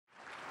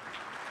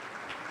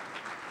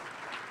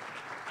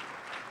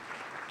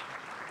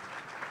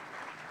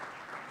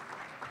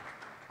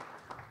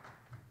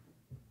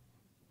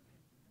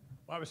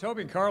I was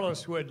hoping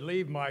Carlos would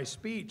leave my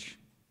speech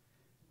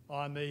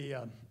on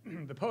the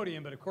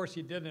podium, but of course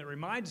he didn't. It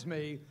reminds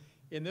me,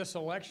 in this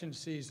election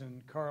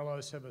season,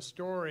 Carlos, of a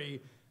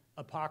story,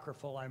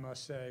 apocryphal, I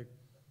must say.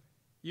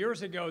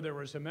 Years ago, there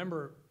was a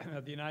member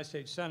of the United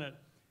States Senate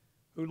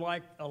who,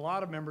 like a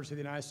lot of members of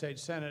the United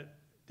States Senate,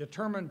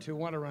 determined to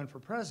want to run for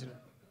president.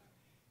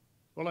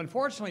 Well,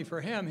 unfortunately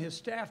for him, his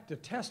staff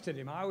detested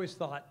him. I always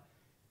thought,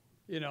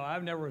 you know, I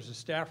never was a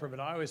staffer, but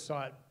I always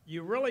thought,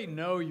 you really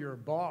know your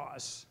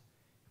boss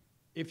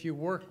if you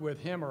work with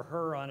him or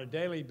her on a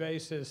daily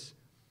basis.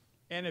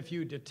 And if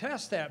you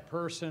detest that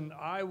person,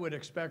 I would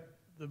expect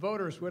the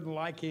voters wouldn't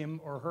like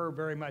him or her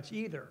very much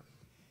either.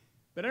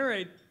 But at any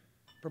rate,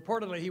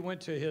 purportedly he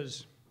went to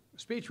his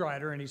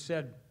speechwriter and he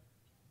said,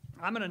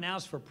 I'm going to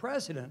announce for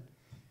president,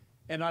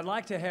 and I'd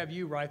like to have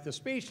you write the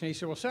speech. And he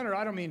said, well, Senator,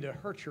 I don't mean to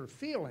hurt your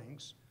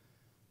feelings,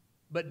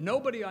 but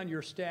nobody on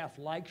your staff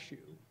likes you.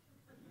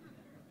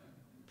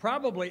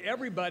 Probably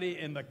everybody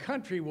in the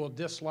country will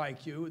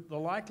dislike you. The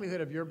likelihood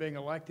of your being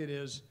elected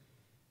is,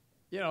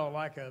 you know,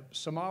 like a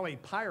Somali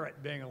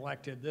pirate being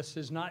elected. This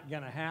is not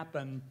going to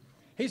happen.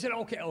 He said,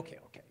 okay.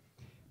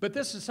 But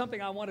this is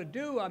something I want to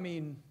do. I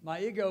mean, my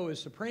ego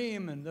is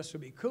supreme, and this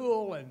would be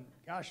cool, and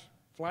gosh,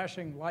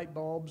 flashing light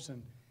bulbs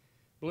and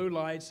blue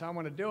lights, I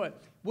want to do it.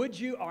 Would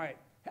you, all right,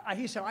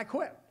 he said, I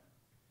quit.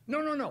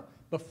 No.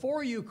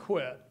 Before you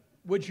quit,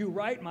 would you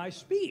write my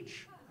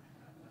speech?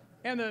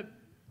 And the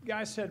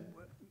guy said,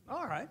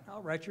 all right,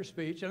 I'll write your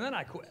speech, and then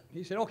I quit.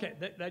 He said, okay,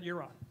 that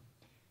you're on.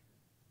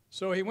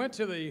 So he went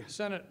to the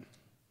Senate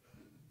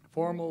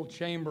formal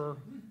chamber.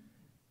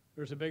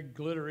 There's a big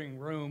glittering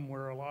room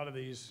where a lot of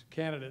these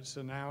candidates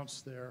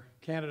announced their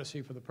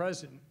candidacy for the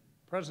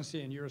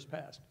presidency in years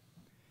past.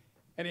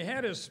 And he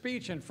had his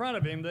speech in front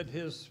of him that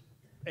his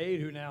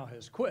aide, who now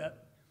has quit,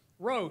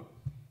 wrote,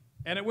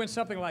 and it went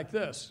something like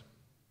this.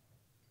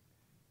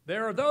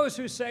 There are those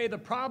who say the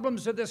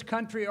problems of this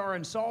country are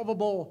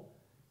insolvable.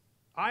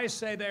 I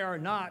say they are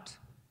not,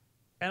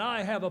 and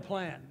I have a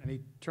plan. And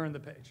he turned the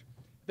page.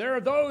 There are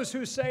those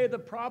who say the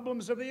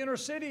problems of the inner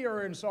city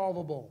are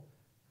insolvable.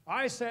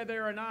 I say they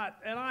are not,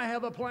 and I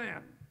have a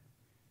plan.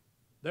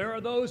 There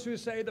are those who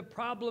say the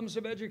problems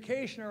of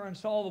education are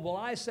insolvable.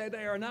 I say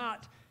they are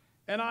not,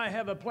 and I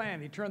have a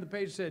plan. He turned the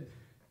page and said,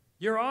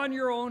 you're on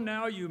your own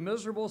now, you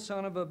miserable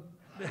son of a...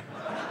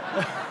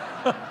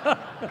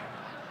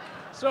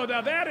 So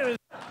now that is...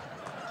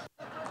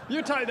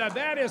 You tell you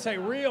that is a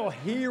real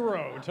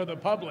hero to the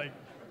public,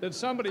 that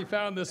somebody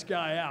found this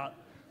guy out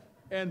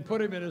and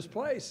put him in his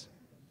place.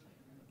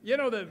 You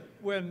know that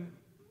when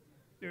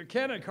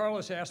Ken and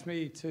Carlos asked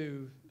me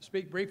to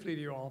speak briefly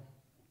to you all,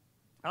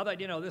 I thought,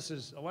 you know, this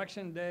is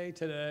election day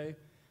today,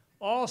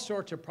 all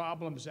sorts of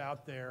problems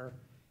out there.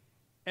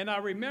 And I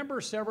remember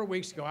several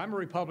weeks ago, I'm a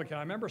Republican, I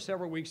remember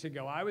several weeks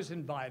ago I was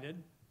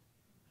invited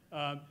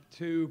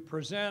to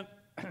present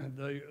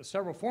the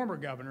several former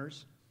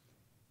governors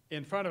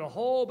in front of a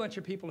whole bunch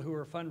of people who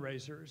were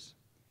fundraisers,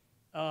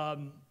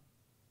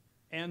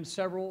 and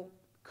several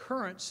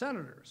current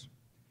senators.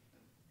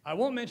 I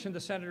won't mention the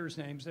senators'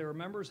 names. They were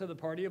members of the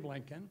party of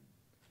Lincoln,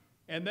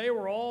 and they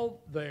were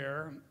all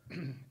there.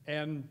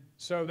 And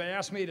so they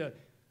asked me to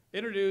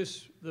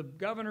introduce the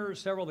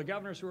governors, several of the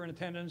governors who were in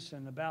attendance,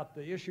 and about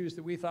the issues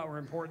that we thought were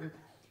important.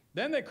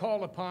 Then they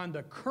called upon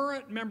the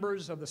current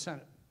members of the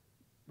Senate.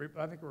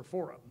 I think there were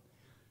 4 of them.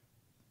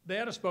 They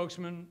had a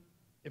spokesman.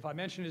 If I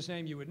mentioned his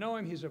name, you would know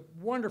him. He's a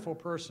wonderful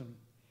person.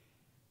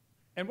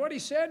 And what he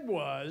said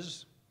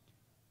was,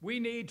 we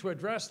need to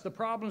address the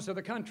problems of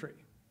the country.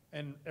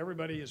 And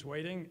everybody is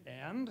waiting,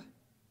 and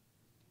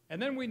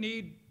then we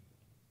need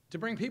to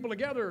bring people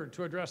together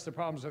to address the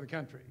problems of the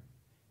country.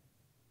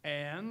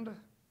 And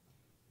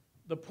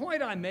the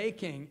point I'm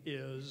making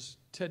is,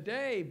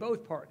 today,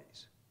 both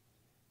parties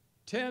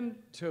tend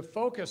to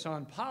focus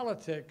on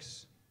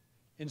politics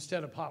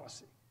instead of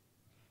policy,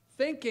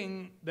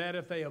 thinking that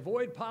if they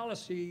avoid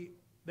policy,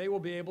 they will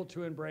be able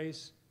to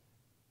embrace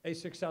a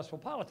successful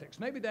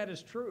politics. Maybe that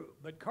is true,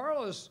 but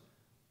Carlos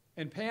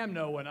and Pam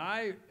know when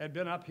I had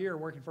been up here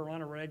working for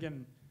Ronald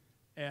Reagan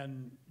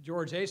and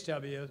George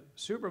H.W.,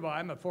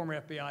 I'm a former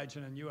FBI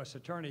agent and U.S.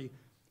 attorney,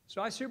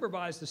 so I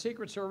supervised the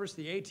Secret Service,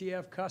 the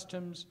ATF,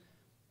 Customs,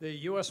 the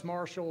U.S.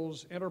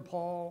 Marshals, Interpol,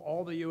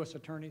 all the U.S.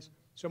 attorneys.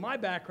 So my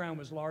background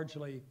was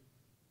largely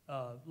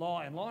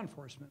law and law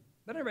enforcement.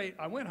 But at any rate,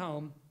 I went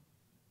home.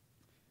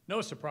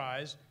 No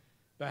surprise,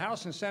 the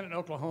House and Senate in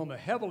Oklahoma,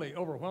 heavily,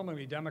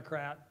 overwhelmingly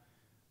Democrat.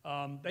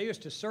 They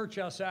used to search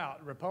us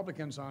out,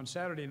 Republicans, on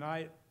Saturday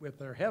night with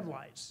their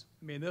headlights.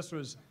 I mean, this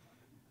was,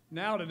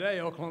 now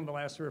today, Oklahoma the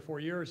last 3 or 4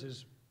 years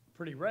is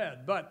pretty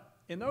red, but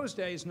in those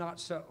days, not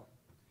so.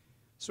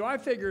 So I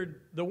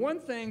figured the one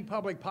thing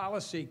public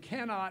policy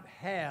cannot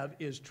have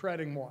is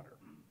treading water.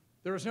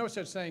 There is no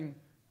such thing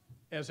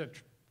as a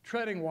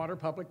treading water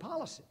public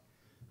policy.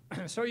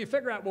 So you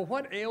figure out, well,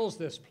 what ails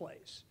this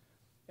place?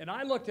 And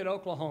I looked at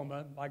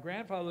Oklahoma. My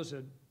grandfather was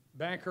a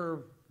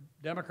banker,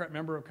 Democrat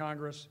member of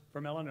Congress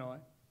from Illinois.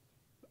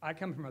 I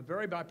come from a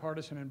very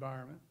bipartisan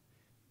environment.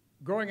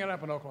 growing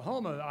up in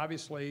Oklahoma,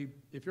 obviously,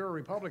 if you're a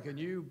Republican,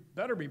 you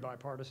better be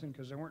bipartisan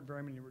because there weren't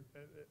very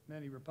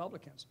many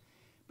Republicans.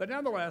 But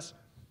nonetheless,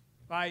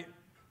 I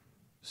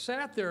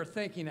sat there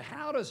thinking,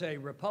 how does a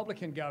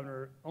Republican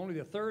governor, only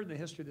the third in the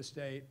history of the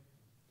state,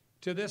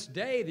 to this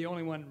day, the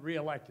only one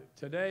reelected.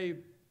 Today,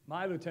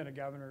 my lieutenant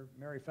governor,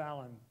 Mary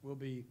Fallin, will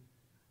be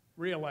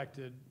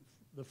reelected,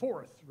 the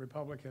fourth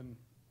Republican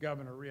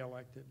governor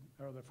reelected,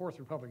 or the fourth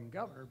Republican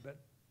governor, but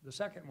the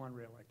second one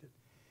reelected.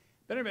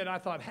 But anyway, I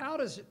thought, how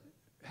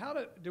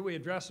do we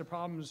address the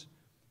problems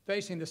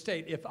facing the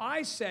state? If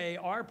I say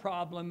our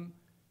problem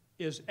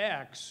is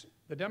X,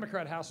 the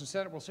Democrat House and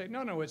Senate will say,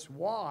 no, no, it's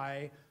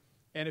Y.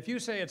 And if you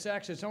say it's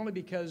X, it's only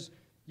because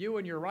you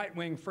and your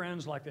right-wing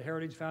friends like the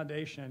Heritage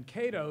Foundation and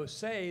Cato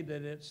say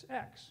that it's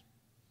X.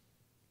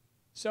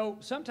 So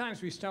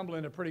sometimes we stumble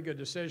into pretty good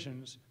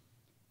decisions.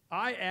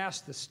 I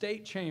asked the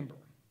state chamber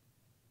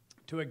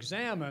to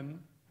examine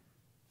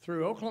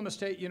through Oklahoma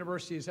State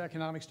University's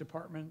economics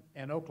department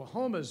and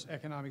Oklahoma's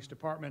economics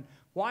department,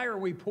 why are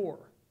we poor?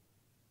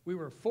 We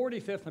were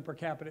 45th in per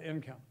capita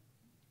income.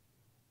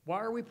 Why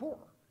are we poor?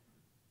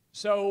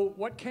 So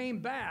what came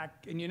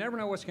back, and you never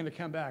know what's going to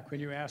come back when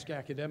you ask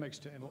academics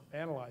to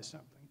analyze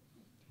something,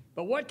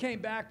 but what came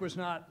back was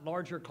not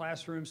larger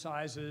classroom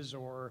sizes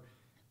or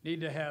need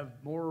to have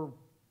more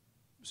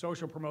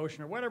social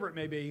promotion or whatever it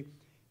may be.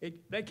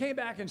 They came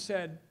back and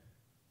said,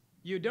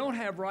 you don't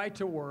have right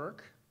to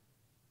work,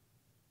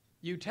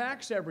 you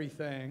tax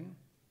everything,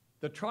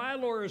 the trial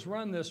lawyers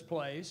run this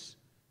place,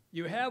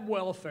 you have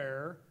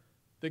welfare,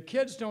 the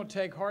kids don't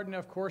take hard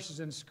enough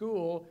courses in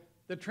school,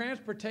 the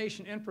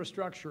transportation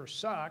infrastructure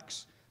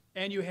sucks,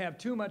 and you have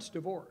too much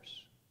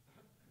divorce.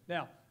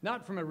 Now,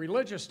 not from a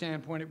religious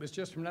standpoint, it was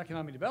just from an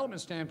economic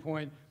development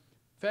standpoint.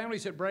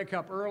 Families that break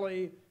up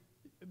early,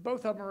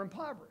 both of them are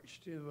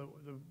impoverished. You know,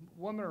 the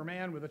woman or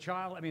man with a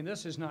child, I mean,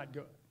 this is not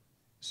good.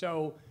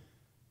 So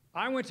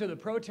I went to the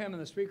pro tem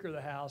and the Speaker of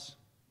the House,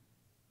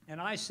 and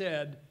I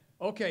said,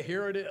 okay,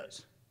 here it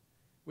is.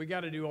 We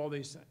got to do all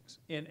these things.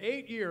 In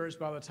 8 years,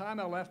 by the time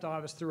I left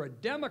office, through a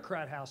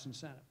Democrat House and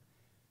Senate,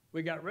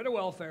 we got rid of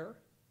welfare.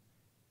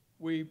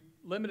 We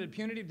limited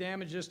punitive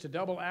damages to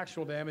double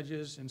actual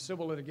damages in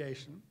civil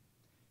litigation.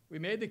 We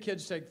made the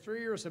kids take 3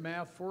 years of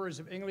math, 4 years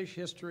of English,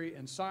 history,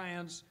 and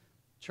science,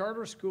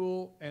 charter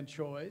school, and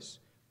choice.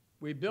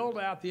 We built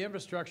out the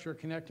infrastructure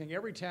connecting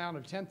every town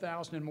of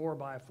 10,000 and more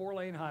by a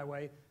 4-lane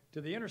highway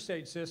to the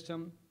interstate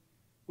system.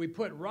 We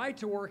put right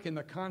to work in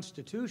the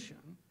Constitution.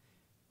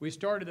 We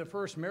started the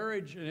first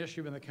marriage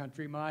initiative in the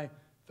country. My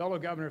fellow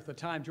governor at the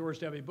time, George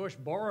W. Bush,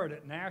 borrowed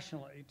it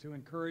nationally to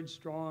encourage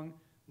strong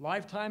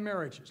lifetime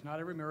marriages. Not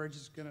every marriage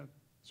is going to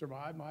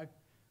survive. My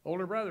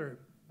older brother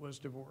was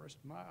divorced.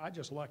 I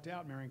just lucked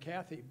out marrying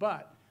Kathy.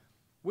 But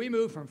we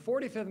moved from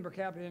 45th in per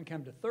capita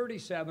income to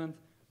 37th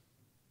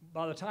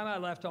by the time I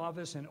left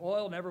office, and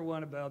oil never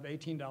went above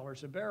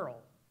 $18 a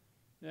barrel.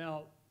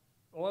 Now,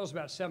 oil is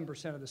about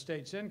 7% of the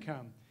state's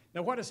income.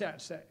 Now, what does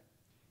that say?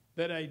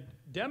 That a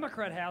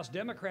Democrat House,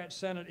 Democrat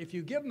Senate, if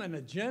you give them an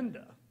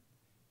agenda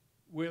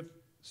with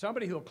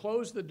somebody who'll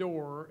close the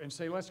door and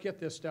say, let's get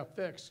this stuff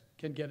fixed,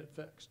 can get it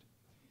fixed.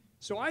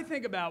 So I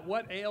think about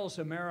what ails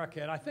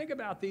America, and I think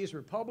about these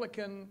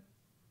Republican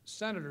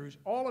senators,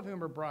 all of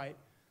whom are bright,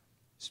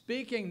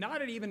 speaking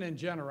not even in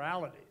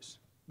generalities,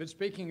 but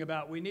speaking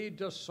about we need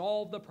to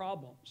solve the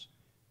problems.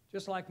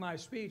 Just like my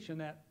speech in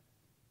that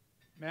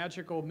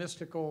magical,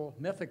 mystical,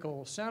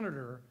 mythical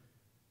senator,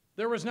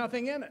 there was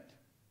nothing in it.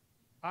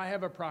 I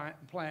have a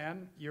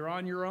plan. You're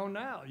on your own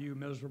now, you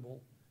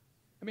miserable.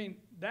 I mean,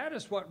 that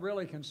is what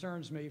really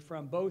concerns me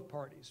from both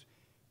parties.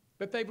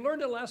 But they've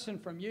learned a lesson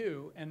from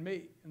you and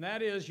me, and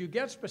that is you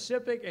get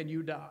specific and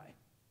you die.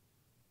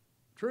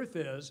 Truth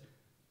is,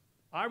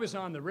 I was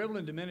on the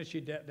Riveland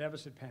Diminished Debt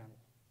Deficit panel.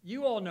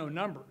 You all know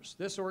numbers.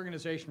 This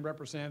organization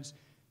represents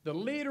the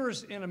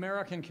leaders in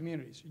American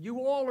communities. You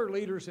all are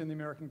leaders in the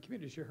American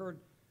communities. You heard,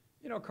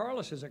 you know,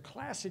 Carlos is a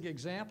classic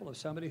example of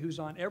somebody who's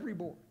on every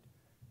board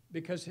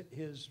because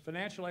his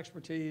financial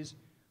expertise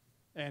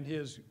and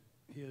his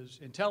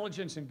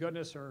intelligence and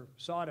goodness are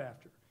sought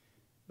after.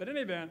 But in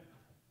any event,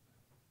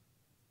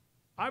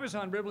 I was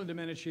on Riveland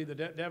Diminished, the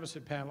debt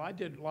deficit panel. I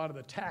did a lot of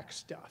the tax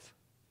stuff.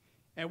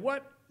 And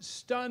what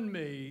stunned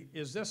me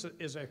is this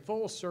is a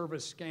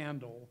full-service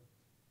scandal,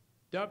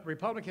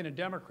 Republican and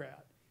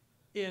Democrat.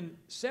 In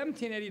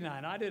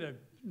 1789, I did a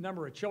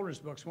number of children's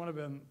books, one of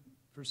them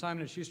for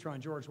Simon & Schuster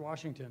on George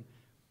Washington.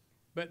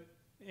 But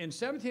in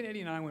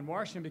 1789, when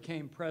Washington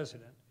became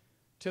president,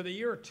 to the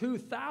year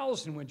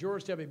 2000, when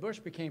George W. Bush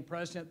became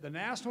president, the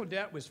national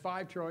debt was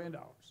 $5 trillion.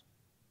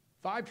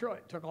 $5 trillion.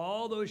 It took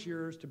all those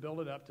years to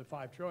build it up to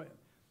 $5 trillion.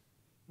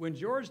 When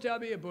George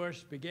W.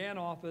 Bush began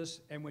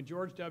office and when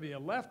George W.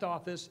 left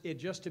office, it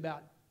just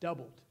about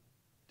doubled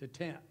to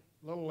 10,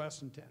 a little less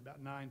than 10,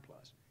 about 9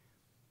 plus.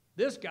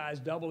 This guy's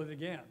doubled it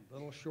again, a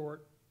little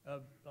short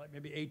of like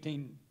maybe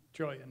 18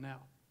 trillion now.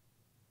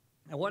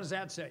 Now what does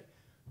that say?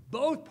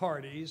 Both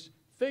parties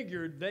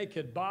figured they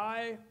could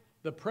buy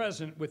the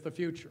present with the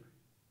future.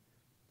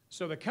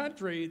 So the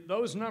country,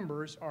 those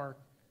numbers are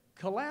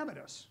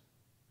calamitous.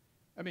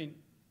 I mean,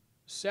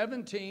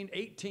 17,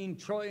 18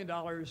 trillion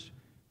dollars,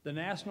 the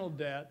national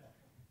debt.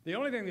 The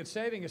only thing that's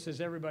saving us,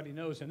 as everybody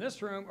knows in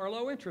this room, are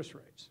low interest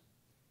rates.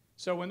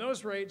 So when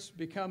those rates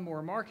become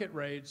more market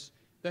rates,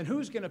 then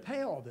who's going to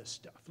pay all this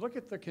stuff? Look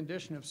at the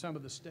condition of some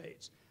of the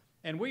states.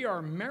 And we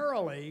are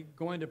merrily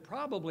going to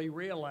probably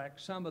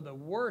reelect some of the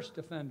worst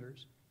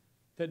offenders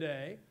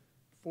today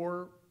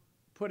for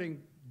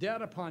putting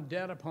debt upon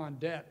debt upon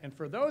debt. And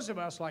for those of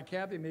us like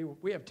Kathy and me,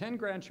 we have 10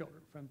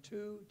 grandchildren from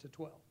 2 to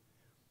 12.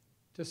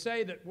 To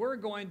say that we're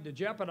going to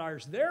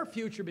jeopardize their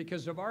future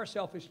because of our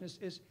selfishness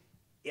is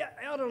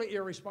utterly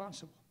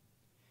irresponsible.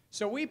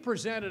 So we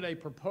presented a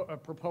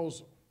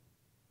proposal,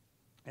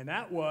 and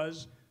that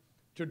was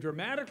to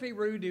dramatically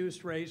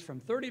reduce rates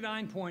from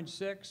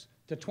 39.6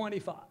 to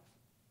 25,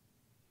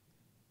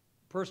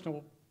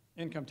 personal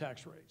income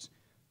tax rates,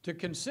 to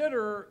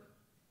consider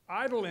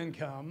idle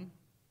income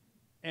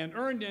and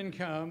earned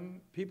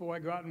income, people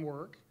that go out and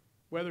work,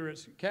 whether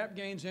it's cap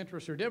gains,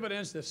 interest, or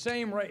dividends, the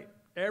same rate,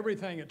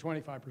 everything at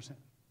 25%,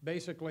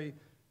 basically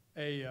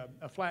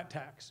a flat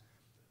tax.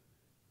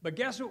 But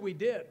guess what we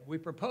did? We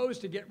proposed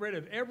to get rid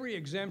of every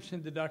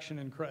exemption, deduction,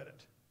 and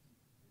credit.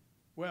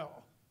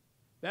 Well,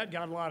 that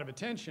got a lot of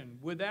attention.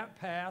 Would that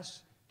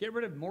pass? Get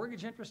rid of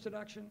mortgage interest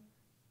deduction?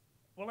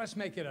 Well, let's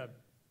make it a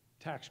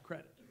tax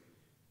credit.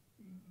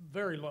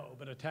 Very low,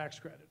 but a tax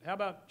credit. How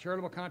about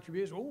charitable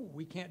contributions? Oh,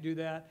 we can't do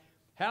that.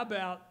 How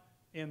about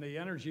in the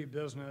energy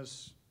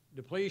business,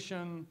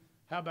 depletion?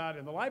 How about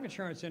in the life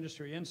insurance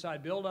industry,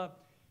 inside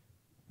buildup?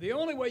 The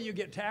only way you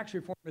get tax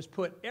reform is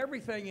put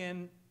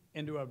everything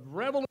into a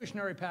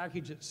revolutionary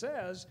package that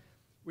says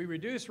we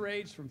reduce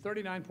rates from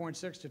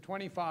 39.6 to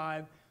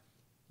 25.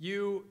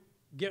 You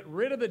get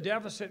rid of the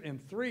deficit in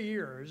 3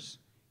 years,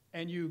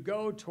 and you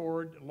go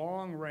toward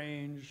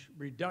long-range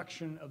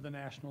reduction of the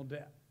national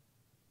debt.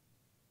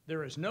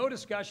 There is no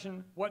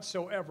discussion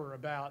whatsoever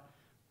about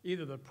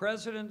either the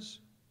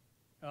President's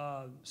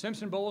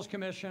Simpson-Bowles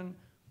Commission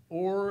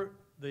or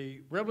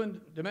the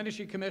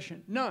Rivlin-Domenici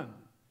Commission. None.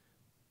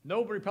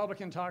 No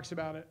Republican talks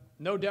about it.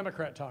 No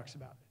Democrat talks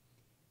about it.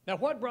 Now,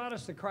 what brought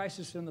us the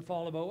crisis in the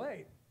fall of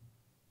 '08?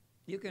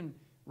 You can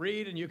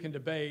read and you can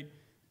debate,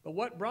 but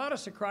what brought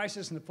us the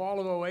crisis in the fall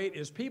of '08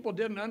 is people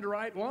didn't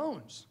underwrite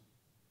loans.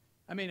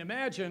 I mean,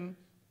 imagine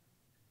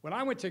when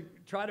I went to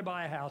try to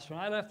buy a house, when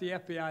I left the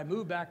FBI,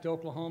 moved back to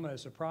Oklahoma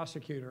as a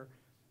prosecutor,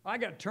 I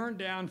got turned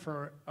down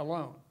for a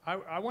loan.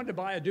 I wanted to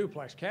buy a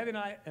duplex. Kathy and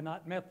I had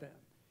not met then.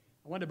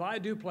 I wanted to buy a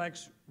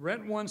duplex,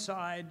 rent one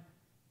side,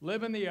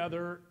 live in the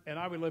other, and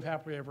I would live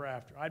happily ever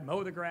after. I'd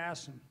mow the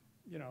grass and,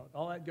 you know,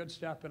 all that good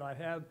stuff, but I'd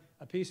have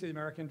a piece of the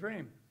American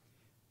dream.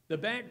 The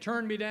bank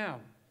turned me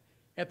down.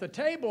 At the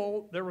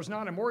table, there was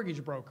not a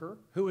mortgage broker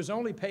who was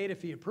only paid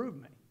if he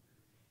approved me.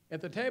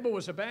 At the table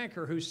was a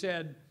banker who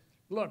said,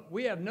 look,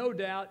 we have no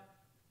doubt,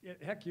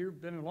 heck,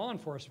 you've been in law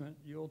enforcement,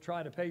 you'll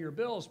try to pay your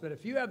bills, but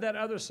if you have that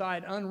other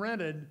side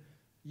unrented,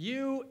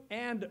 you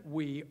and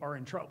we are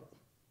in trouble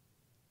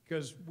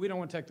because we don't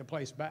want to take the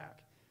place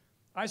back.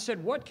 I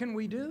said, what can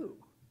we do?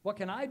 What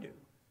can I do?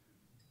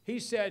 He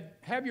said,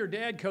 have your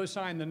dad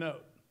co-sign the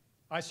note.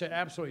 I said,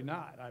 absolutely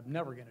not. I'm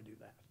never going to do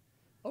that.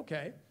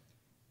 Okay.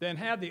 Then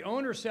have the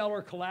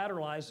owner-seller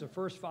collateralize the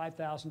first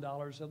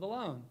 $5,000 of the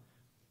loan,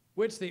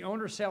 which the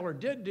owner-seller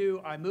did do.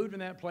 I moved in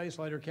that place.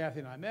 Later, Kathy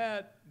and I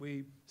met.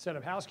 We set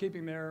up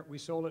housekeeping there. We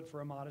sold it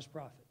for a modest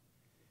profit.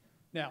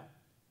 Now,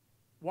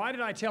 why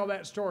did I tell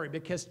that story?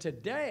 Because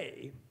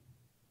today,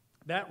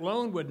 that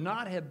loan would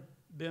not have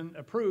been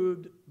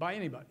approved by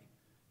anybody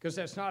because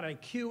that's not a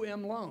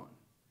QM loan.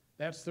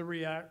 That's the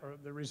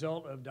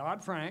result of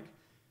Dodd-Frank,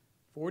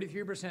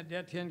 43%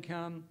 debt to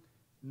income,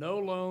 no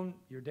loan.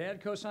 Your dad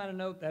co-signed a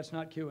note, that's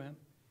not QM.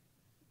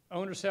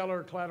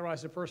 Owner-seller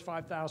collateralized the first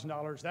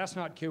 $5,000, that's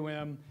not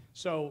QM.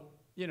 So,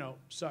 you know,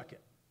 suck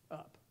it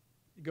up.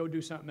 Go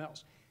do something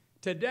else.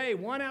 Today,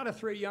 1 out of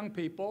 3 young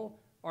people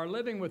are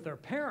living with their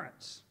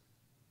parents.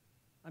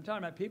 I'm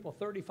talking about people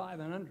 35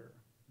 and under,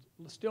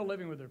 still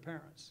living with their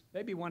parents.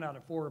 Maybe 1 out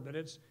of 4, but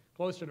it's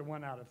closer to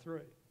 1 out of 3.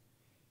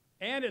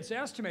 And it's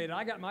estimated,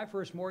 I got my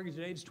first mortgage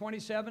at age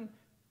 27.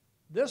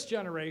 This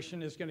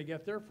generation is going to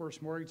get their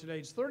first mortgage at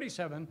age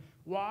 37.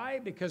 Why?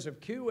 Because of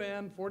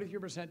QM,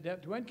 43%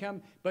 debt to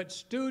income, but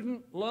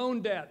student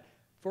loan debt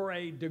for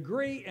a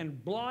degree in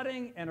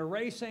blotting and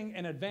erasing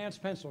and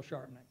advanced pencil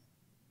sharpening.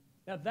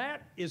 Now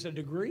that is a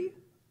degree,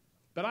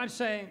 but I'm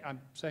saying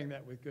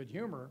that with good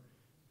humor,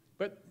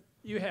 but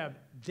you have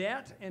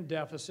debt and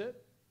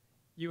deficit.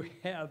 You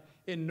have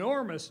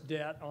enormous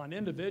debt on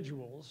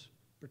individuals,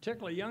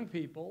 particularly young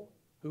people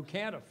who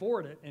can't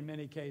afford it in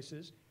many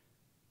cases.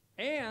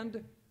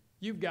 And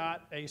you've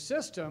got a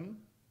system,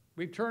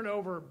 we've turned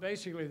over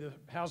basically the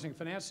housing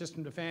finance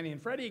system to Fannie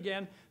and Freddie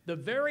again, the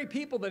very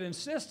people that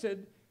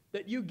insisted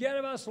that you get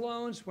us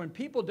loans when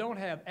people don't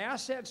have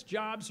assets,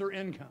 jobs, or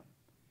income.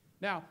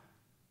 Now,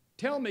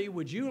 tell me,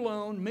 would you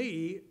loan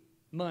me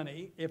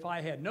money if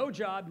I had no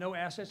job, no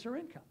assets, or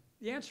income?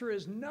 The answer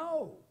is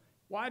no.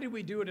 Why did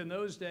we do it in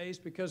those days?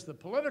 Because the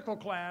political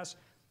class,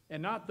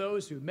 and not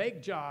those who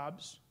make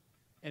jobs,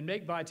 and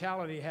make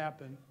vitality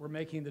happen, we're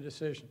making the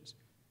decisions.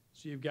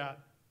 So you've got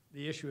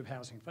the issue of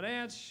housing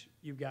finance,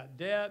 you've got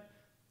debt,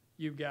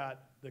 you've got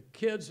the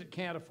kids that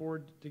can't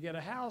afford to get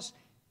a house,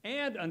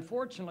 and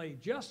unfortunately,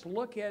 just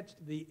look at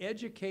the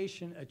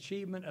education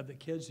achievement of the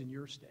kids in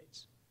your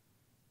states.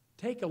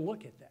 Take a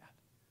look at that.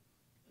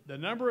 The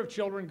number of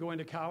children going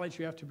to college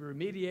who have to be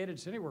remediated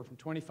is anywhere from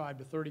 25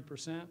 to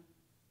 30%.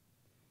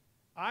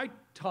 I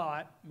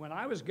taught, when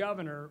I was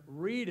governor,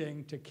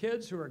 reading to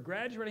kids who are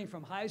graduating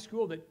from high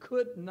school that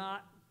could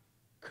not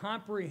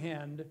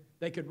comprehend.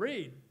 They could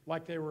read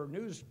like they were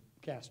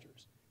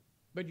newscasters.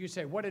 But you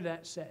say, what did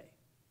that say?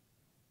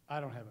 I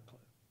don't have a clue.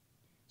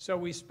 So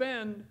we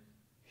spend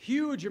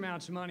huge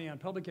amounts of money on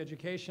public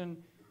education,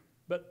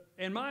 but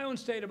in my own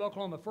state of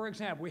Oklahoma, for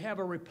example, we have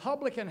a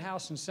Republican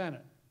House and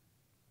Senate.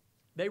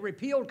 They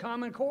repealed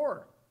Common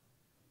Core.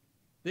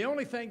 The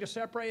only thing to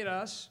separate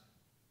us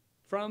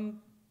from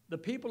the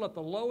people at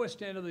the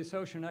lowest end of the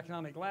social and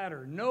economic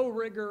ladder, no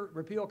rigor,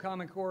 repeal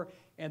Common Core.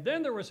 And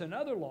then there was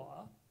another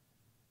law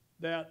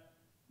that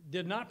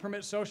did not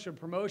permit social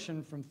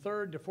promotion from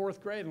 3rd to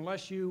 4th grade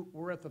unless you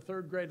were at the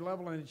 3rd grade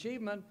level in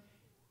achievement.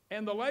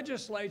 And the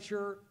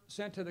legislature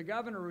sent to the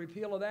governor a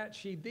repeal of that.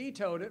 She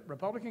vetoed it,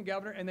 Republican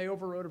governor, and they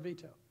overrode her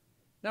veto.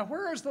 Now,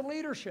 where is the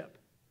leadership?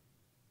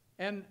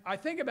 And I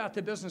think about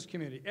the business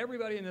community,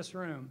 everybody in this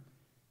room,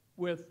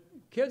 with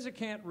kids that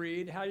can't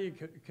read, how do you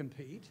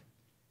compete?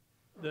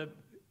 The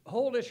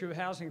whole issue of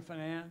housing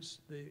finance,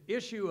 the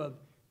issue of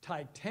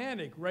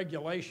titanic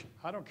regulation.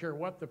 I don't care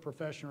what the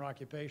profession or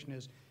occupation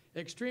is,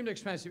 extremely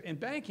expensive. In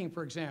banking,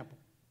 for example,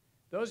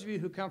 those of you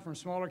who come from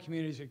smaller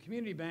communities, the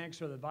community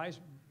banks are the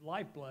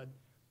lifeblood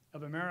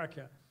of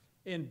America.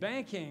 In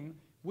banking,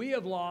 we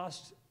have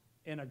lost,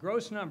 in a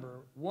gross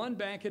number, 1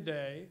 bank a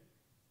day,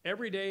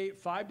 every day,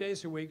 5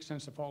 days a week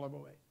since the fall of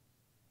 2008.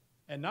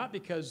 And not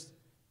because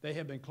they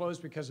have been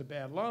closed because of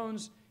bad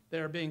loans, they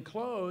are being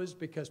closed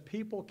because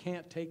people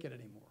can't take it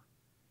anymore.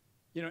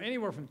 You know,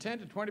 anywhere from 10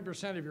 to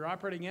 20% of your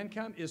operating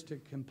income is to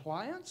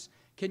compliance.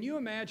 Can you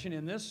imagine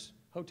in this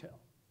hotel,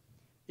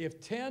 if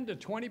 10 to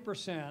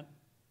 20%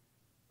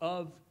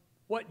 of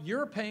what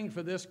you're paying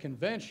for this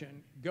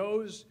convention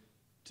goes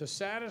to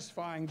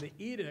satisfying the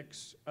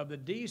edicts of the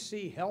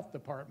DC Health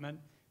Department,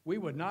 we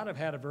would not have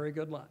had a very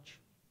good lunch,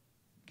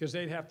 because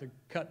they'd have to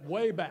cut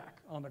way back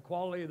on the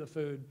quality of the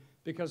food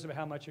because of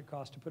how much it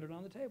costs to put it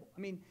on the table. I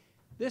mean,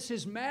 this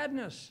is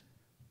madness.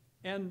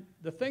 And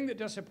the thing that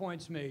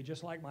disappoints me,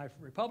 just like my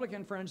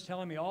Republican friends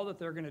telling me all that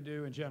they're going to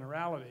do in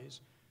generalities,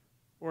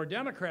 or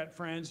Democrat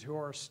friends who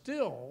are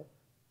still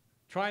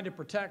trying to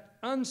protect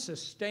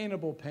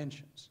unsustainable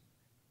pensions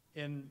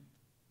in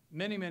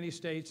many, many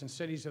states and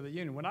cities of the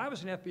Union. When I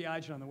was an FBI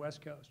agent on the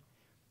West Coast,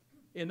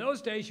 in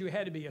those days you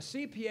had to be a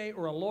CPA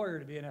or a lawyer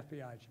to be an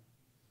FBI agent.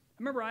 I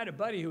remember I had a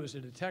buddy who was a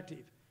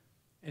detective,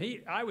 and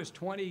I was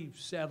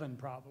 27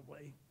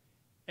 probably,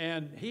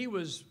 and he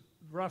was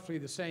roughly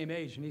the same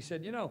age, and he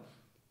said, you know,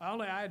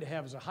 all I had to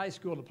have is a high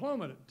school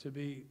diploma to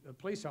be a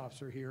police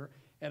officer here,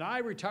 and I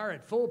retire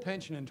at full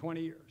pension in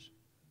 20 years.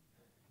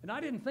 And I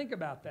didn't think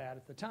about that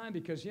at the time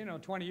because, you know,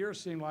 20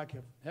 years seemed like,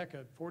 a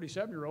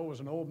 47-year-old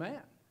was an old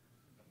man.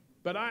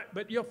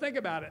 But you'll think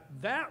about it.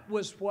 That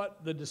was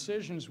what the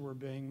decisions were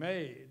being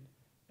made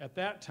at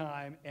that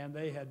time, and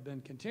they had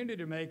been continued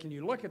to make. And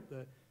you look at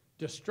the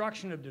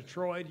destruction of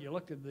Detroit, you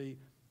look at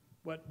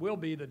what will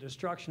be the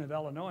destruction of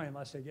Illinois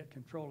unless they get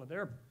control of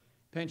their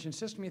pension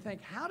system, you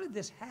think, how did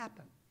this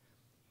happen?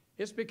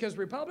 It's because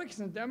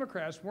Republicans and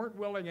Democrats weren't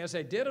willing, as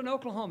they did in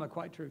Oklahoma,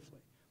 quite truthfully,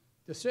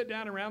 to sit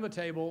down around the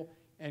table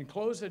and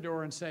close the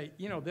door and say,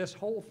 you know, this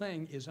whole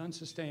thing is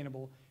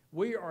unsustainable.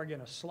 We are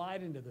going to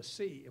slide into the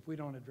sea if we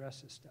don't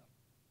address this stuff.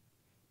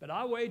 But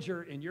I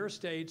wager in your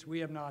states, we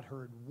have not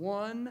heard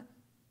one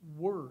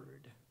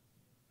word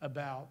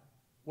about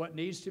what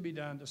needs to be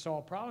done to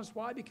solve problems.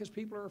 Why? Because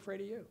people are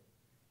afraid of you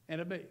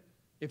and of me.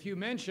 If you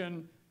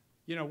mention,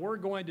 you know, we're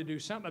going to do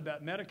something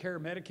about Medicare,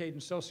 Medicaid,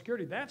 and Social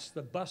Security, that's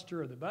the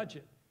buster of the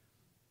budget.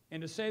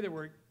 And to say that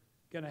we're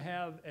going to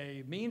have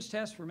a means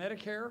test for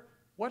Medicare,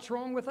 what's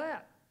wrong with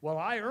that? Well,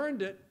 I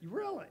earned it.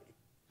 Really?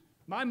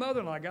 My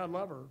mother-in-law, God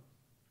love her,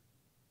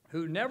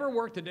 who never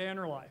worked a day in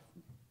her life.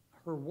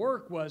 Her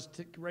work was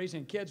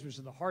raising kids, which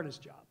is the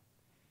hardest job.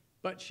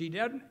 But she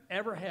didn't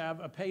ever have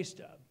a pay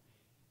stub.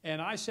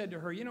 And I said to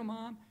her, you know,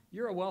 Mom,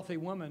 you're a wealthy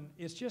woman.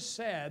 It's just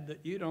sad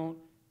that you don't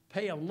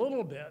pay a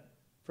little bit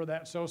for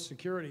that Social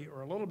Security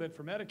or a little bit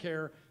for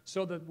Medicare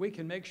so that we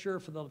can make sure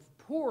for the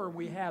poor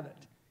we have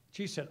it.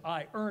 She said,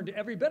 I earned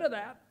every bit of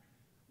that.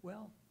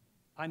 Well,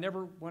 I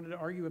never wanted to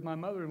argue with my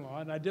mother-in-law,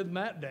 and I didn't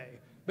that day.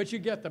 But you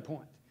get the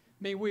point.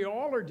 I mean, we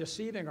all are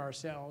deceiving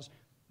ourselves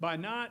by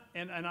not,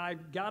 and I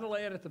got to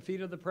lay it at the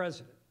feet of the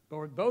president.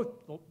 Both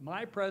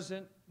my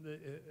president, the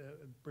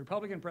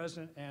Republican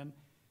president, and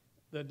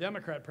the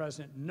Democrat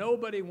president,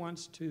 nobody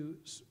wants to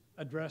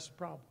address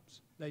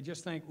problems. They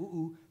just think,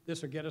 ooh,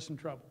 this will get us in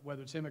trouble,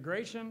 whether it's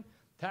immigration,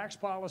 tax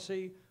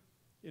policy,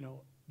 you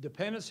know,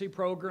 dependency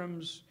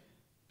programs,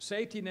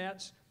 safety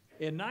nets.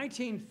 In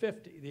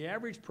 1950, the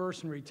average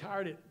person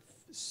retired at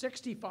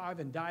 65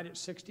 and died at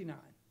 69.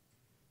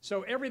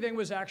 So everything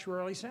was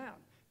actuarially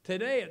sound.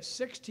 Today it's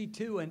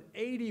 62 and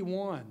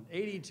 81,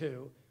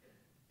 82,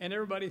 and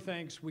everybody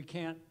thinks we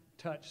can't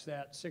touch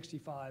that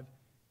 65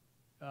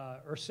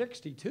 or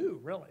 62,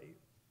 really,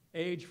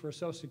 age for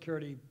Social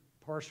Security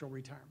partial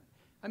retirement.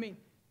 I mean,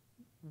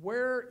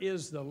 where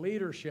is the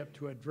leadership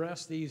to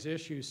address these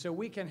issues so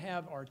we can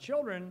have our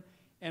children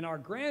and our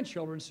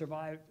grandchildren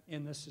survive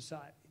in this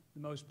society,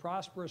 the most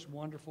prosperous,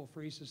 wonderful,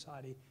 free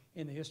society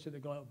in the history of the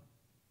globe?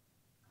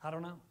 I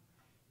don't know.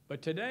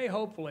 But today,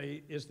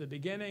 hopefully, is the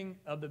beginning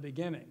of the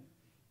beginning.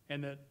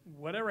 And that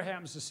whatever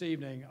happens this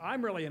evening,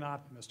 I'm really an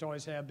optimist,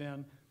 always have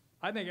been.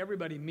 I think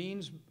everybody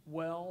means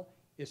well.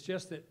 It's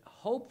just that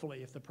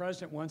hopefully, if the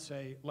president wants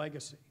a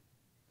legacy,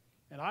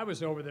 and I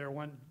was over there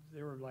when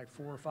there were like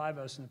 4 or 5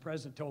 of us, and the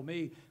president told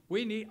me,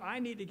 I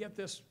need to get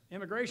this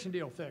immigration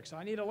deal fixed.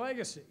 I need a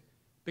legacy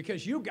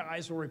because you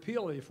guys will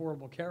repeal the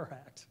Affordable Care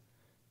Act.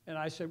 And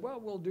I said,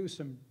 well, we'll do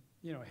some,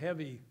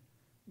 heavy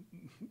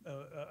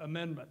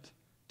amendment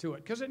to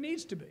it, because it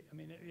needs to be. I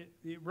mean,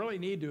 you really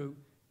need to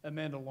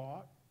amend a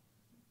law.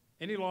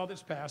 Any law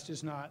that's passed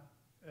is not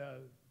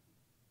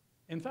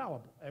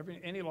infallible.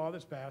 Any law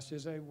that's passed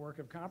is a work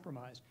of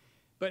compromise.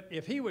 But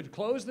if he would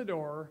close the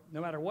door,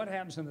 no matter what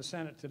happens in the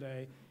Senate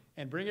today,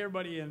 and bring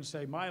everybody in and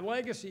say, my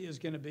legacy is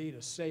going to be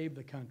to save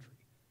the country,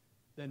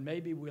 then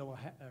maybe we'll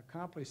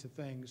accomplish the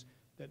things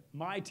that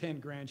my 10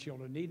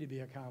 grandchildren need to be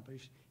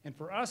accomplished, and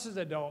for us as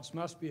adults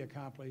must be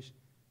accomplished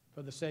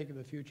for the sake of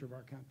the future of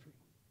our country.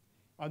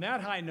 On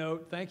that high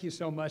note, thank you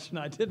so much, and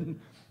I didn't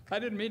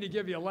mean to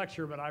give you a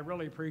lecture, but I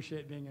really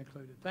appreciate being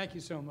included. Thank you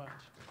so much.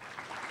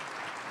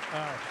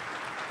 Yeah.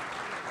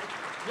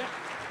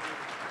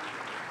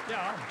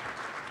 Yeah.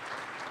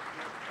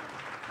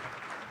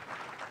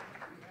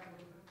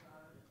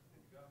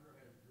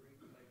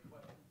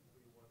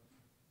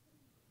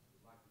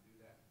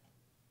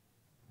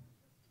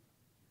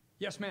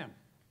 Yes, ma'am.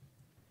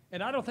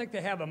 And I don't think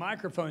they have a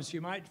microphone, so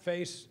you might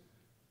face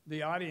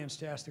the audience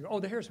to ask.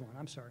 Oh, there's one.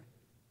 I'm sorry.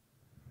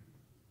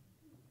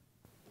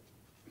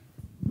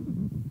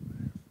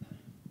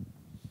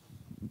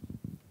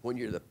 When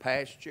you're the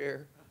past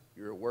chair,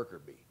 you're a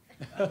worker bee.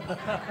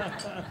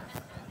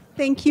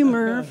 Thank you,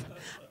 Merv.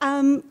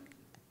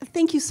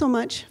 Thank you so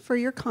much for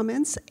your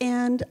comments.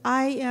 And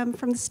I am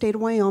from the state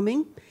of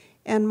Wyoming,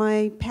 and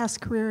my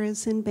past career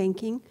is in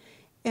banking.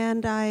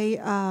 And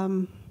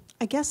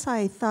I guess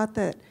I thought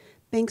that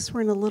banks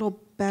were in a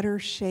little better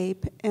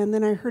shape. And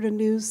then I heard a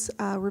news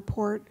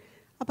report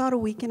about a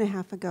week and a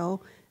half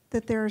ago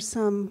that there are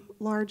some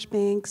large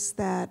banks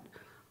that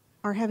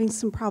are having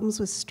some problems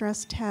with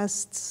stress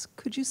tests.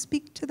 Could you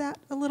speak to that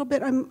a little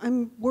bit?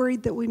 I'm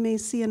worried that we may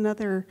see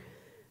another,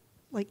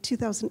 like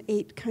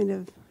 2008 kind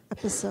of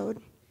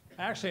episode.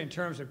 Actually, in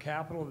terms of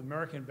capital, the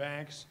American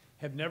banks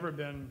have never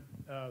been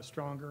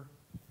stronger.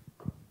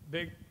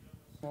 Big,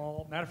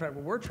 small. Matter of fact,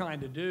 what we're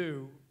trying to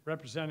do,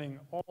 representing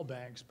all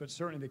banks, but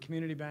certainly the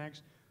community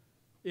banks,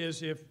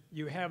 is if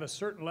you have a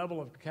certain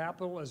level of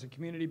capital as a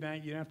community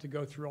bank, you don't have to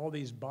go through all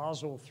these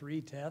Basel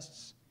III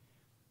tests.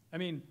 I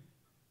mean,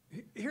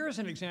 here's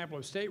an example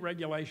of state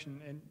regulation,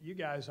 and you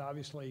guys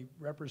obviously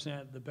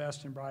represent the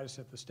best and brightest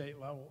at the state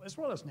level, as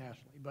well as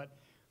nationally. But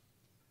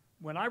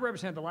when I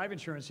represent the life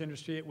insurance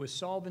industry, it was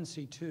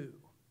Solvency II.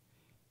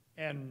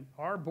 And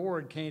our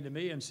board came to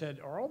me and said,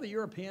 are all the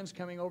Europeans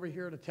coming over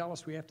here to tell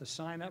us we have to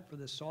sign up for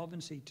this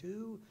Solvency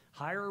II,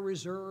 higher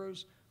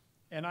reserves?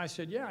 And I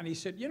said, yeah. And he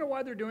said, you know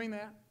why they're doing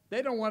that?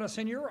 They don't want us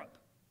in Europe.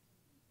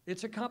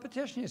 It's a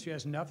competition issue. It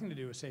has nothing to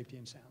do with safety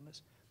and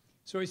soundness.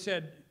 So he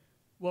said,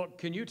 well,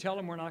 can you tell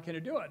them we're not going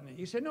to do it? And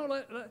he said,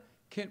 no,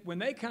 when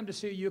they come to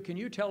see you, can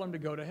you tell them to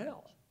go to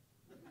hell?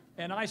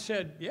 And I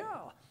said, yeah.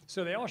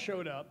 So they all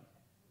showed up.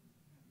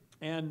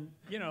 And,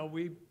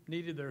 we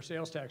needed their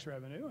sales tax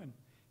revenue, and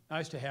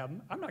nice to have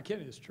them. I'm not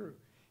kidding, it's true.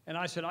 And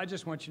I said, I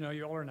just want you to know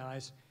you all are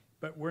nice,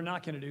 but we're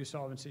not going to do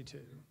Solvency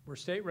II. We're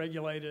state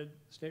regulated.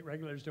 State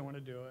regulators don't want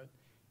to do it.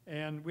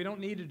 And we don't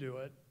need to do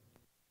it.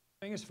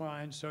 Everything is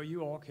fine, so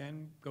you all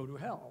can go to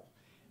hell.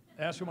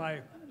 That's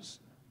what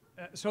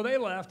so they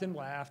left and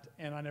laughed,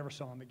 and I never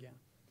saw them again.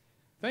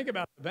 Think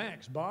about the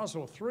banks.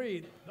 Basel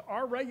III,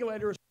 our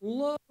regulators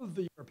love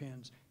the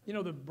Europeans.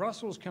 The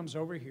Brussels comes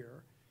over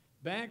here.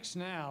 Banks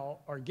now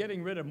are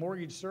getting rid of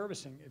mortgage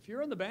servicing. If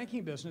you're in the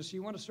banking business,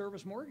 you want to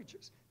service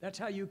mortgages. That's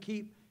how you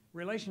keep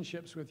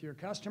relationships with your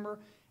customer.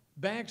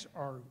 Banks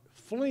are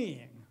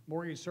fleeing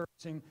mortgage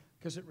servicing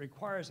because it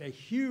requires a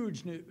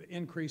huge new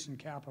increase in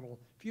capital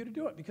for you to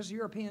do it, because the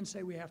Europeans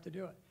say we have to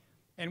do it.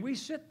 And we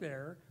sit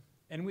there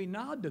and we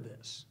nod to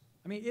this.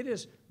 I mean, it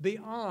is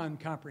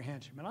beyond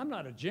comprehension. And I'm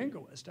not a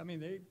jingoist. I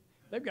mean,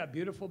 they've got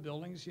beautiful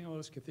buildings.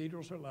 Those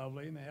cathedrals are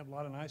lovely, and they have a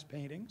lot of nice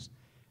paintings.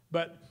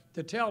 But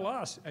to tell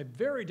us a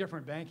very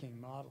different banking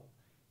model,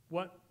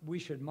 what we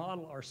should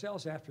model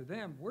ourselves after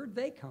them, where'd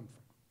they come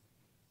from?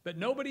 But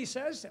nobody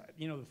says that.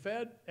 The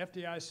Fed,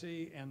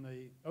 FDIC, and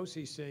the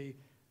OCC,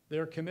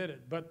 they're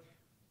committed. But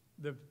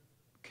the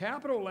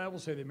capital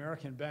levels of the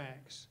American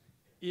banks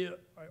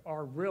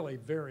are really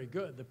very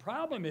good. The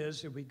problem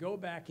is if we go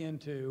back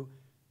into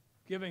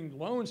giving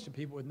loans to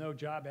people with no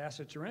job,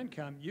 assets, or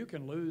income, you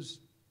can lose,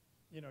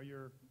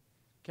 your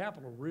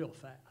capital real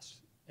fast.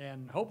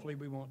 And hopefully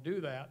we won't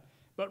do that.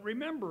 But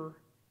remember,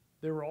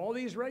 there were all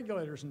these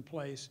regulators in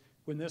place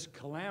when this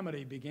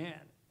calamity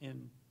began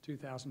in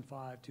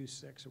 2005,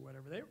 2006, or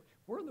whatever.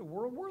 Where in the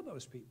world were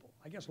those people?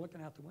 I guess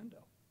looking out the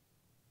window.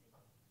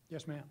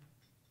 Yes, ma'am.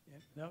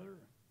 Another?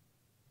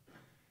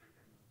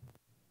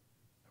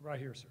 Right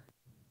here, sir.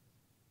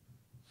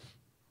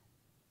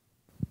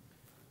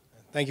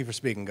 Thank you for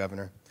speaking,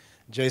 Governor.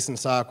 Jason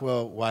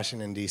Sockwell,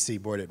 Washington, D.C.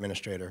 Board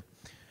Administrator.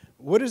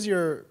 What is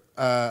your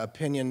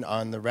opinion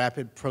on the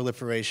rapid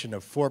proliferation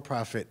of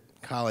for-profit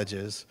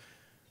colleges,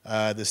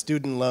 the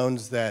student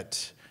loans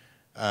that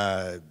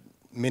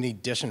many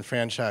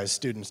disenfranchised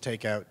students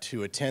take out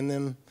to attend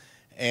them,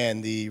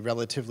 and the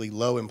relatively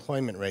low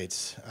employment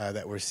rates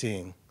that we're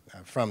seeing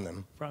from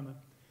them?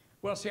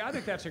 Well, see, I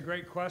think that's a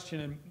great question,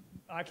 and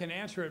I can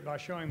answer it by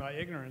showing my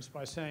ignorance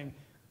by saying,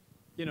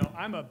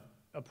 I'm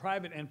a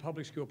private and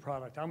public school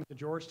product. I went to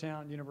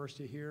Georgetown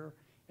University here,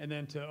 and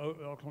then to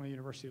Oklahoma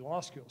University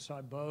Law School, so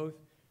I both.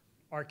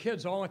 Our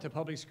kids all went to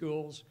public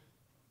schools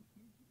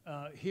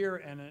here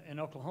and in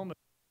Oklahoma.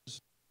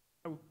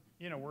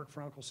 I worked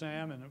for Uncle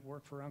Sam and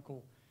worked for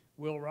Uncle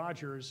Will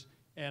Rogers,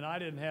 and I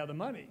didn't have the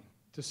money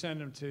to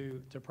send them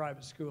to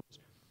private schools.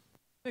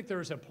 I think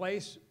there's a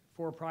place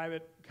for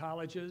private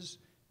colleges,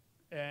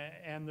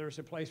 and there's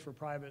a place for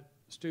private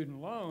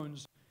student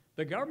loans.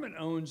 The government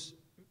owns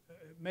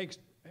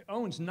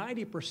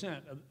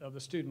 90% of the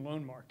student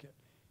loan market.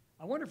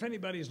 I wonder if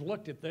anybody's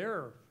looked at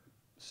their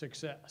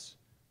success.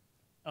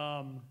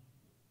 I'm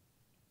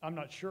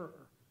not sure,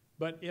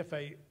 but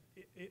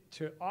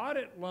to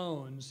audit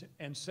loans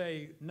and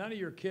say none of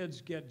your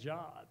kids get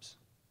jobs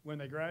when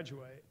they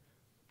graduate,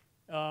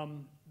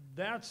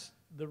 that's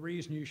the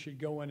reason you should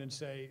go in and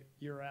say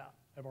you're out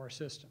of our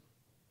system.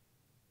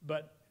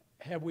 But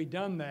have we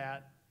done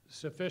that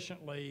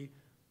sufficiently?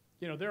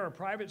 There are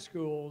private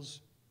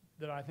schools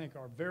that I think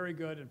are very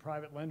good and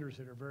private lenders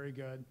that are very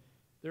good.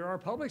 There are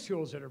public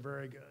schools that are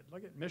very good.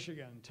 Look at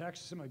Michigan,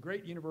 Texas, some of the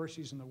great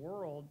universities in the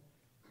world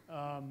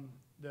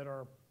that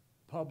are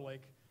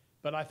public.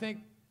 But I think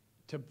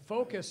to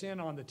focus in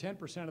on the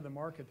 10% of the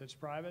market that's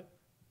private,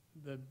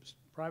 the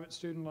private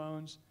student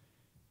loans,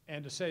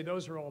 and to say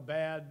those are all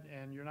bad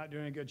and you're not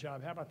doing a good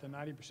job, how about the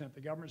 90%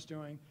 the government's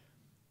doing?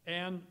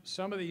 And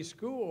some of these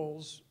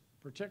schools,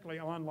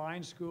 particularly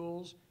online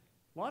schools,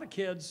 a lot of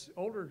kids,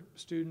 older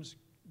students,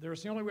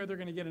 the only way they're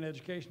going to get an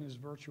education is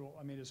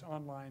is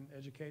online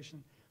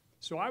education.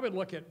 So I would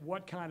look at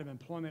what kind of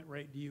employment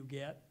rate do you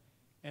get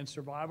and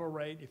survival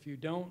rate. If you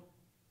don't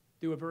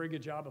do a very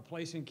good job of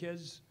placing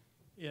kids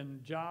in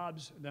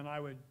jobs, then I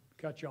would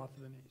cut you off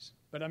to the knees.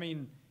 But I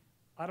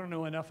don't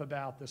know enough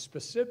about the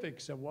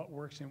specifics of what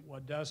works and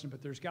what doesn't,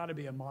 but there's got to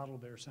be a model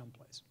there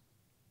someplace.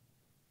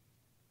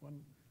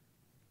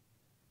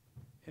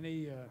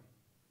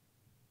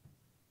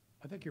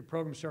 I think your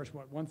program starts,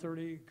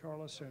 1:30,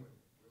 Carlos? And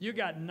you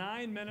got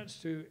 9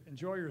 minutes to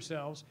enjoy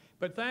yourselves,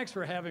 but thanks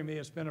for having me.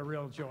 It's been a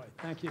real joy.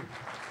 Thank you.